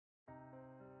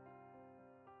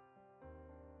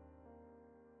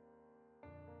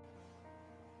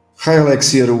Hi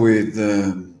Alex here with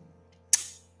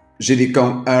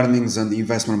GDCon earnings and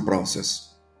investment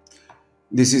process.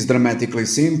 This is dramatically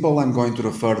simple. I'm going to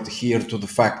refer here to the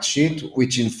fact sheet,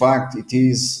 which in fact it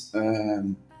is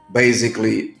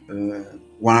basically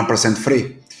 100%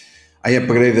 free. I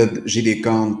upgraded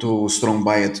GDCon to strong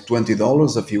buy at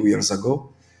 $20 a few years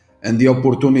ago, and the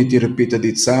opportunity repeated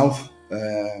itself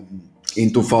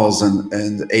in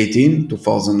 2018,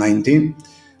 2019,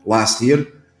 last year,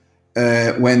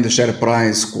 when the share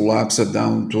price collapsed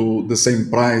down to the same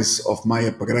price of my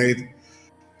upgrade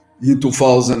in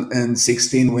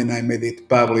 2016 when I made it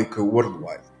public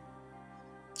worldwide.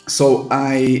 So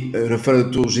I refer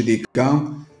to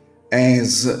GDCon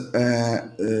as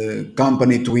a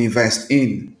company to invest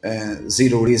in,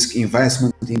 zero risk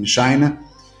investment in China,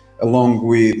 along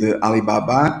with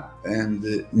Alibaba and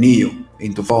NIO.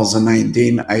 In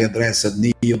 2019, I addressed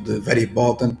NIO the very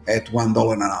bottom at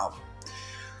 $1.50.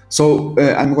 So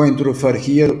I'm going to refer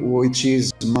here, which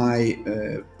is my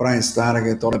price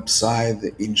target or upside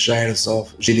in shares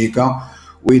of GDCon,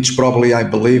 which probably I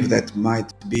believe that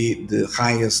might be the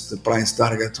highest price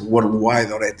target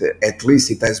worldwide, or at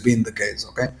least it has been the case,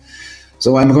 okay?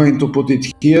 So I'm going to put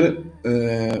it here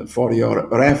for your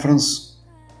reference.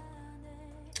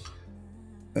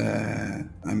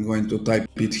 I'm going to type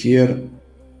it here.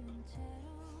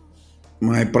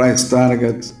 My price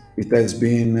target, it has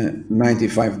been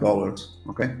 $95,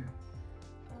 okay?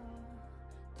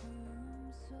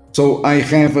 So I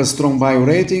have a strong buy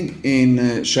rating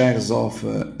in shares of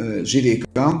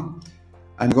GDCon.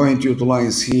 I'm going to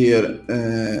utilize here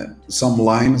some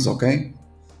lines, okay?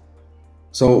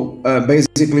 So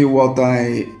basically what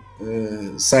I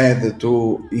said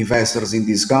to investors in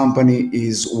this company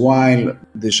is, while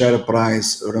the share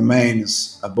price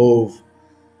remains above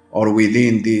or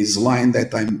within this line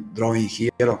that I'm drawing here,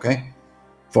 okay,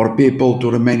 for people to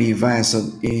remain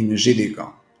invested in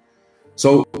GDCon.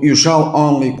 So you shall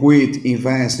only quit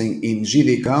investing in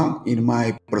GDCon, in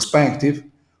my perspective,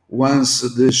 once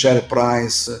the share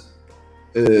price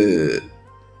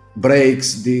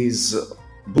breaks this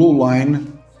blue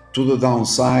line to the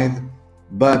downside,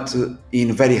 but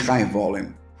in very high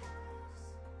volume.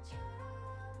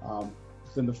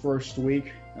 Within the first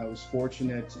week, I was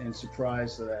fortunate and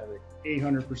surprised that I had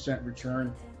an 800%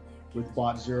 return with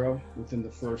bot zero within the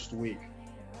first week.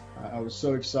 I was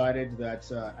so excited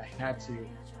that I had to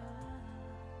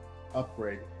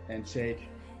upgrade and take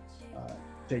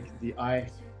the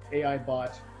AI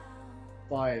bot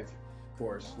 5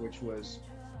 course, which was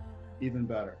even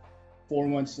better. 4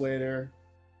 months later,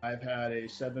 I've had a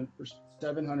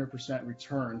 700%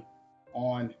 return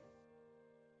on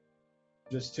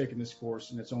just taking this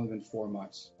course, and it's only been 4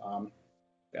 months.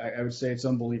 I would say it's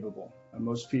unbelievable.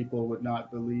 Most people would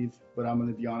not believe, but I'm going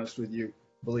to be honest with you.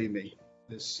 Believe me,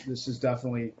 this is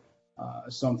definitely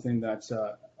something that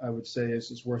I would say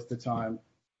is worth the time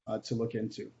to look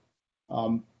into.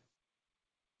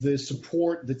 The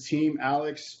support, the team,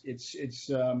 Alex, it's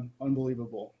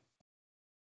unbelievable.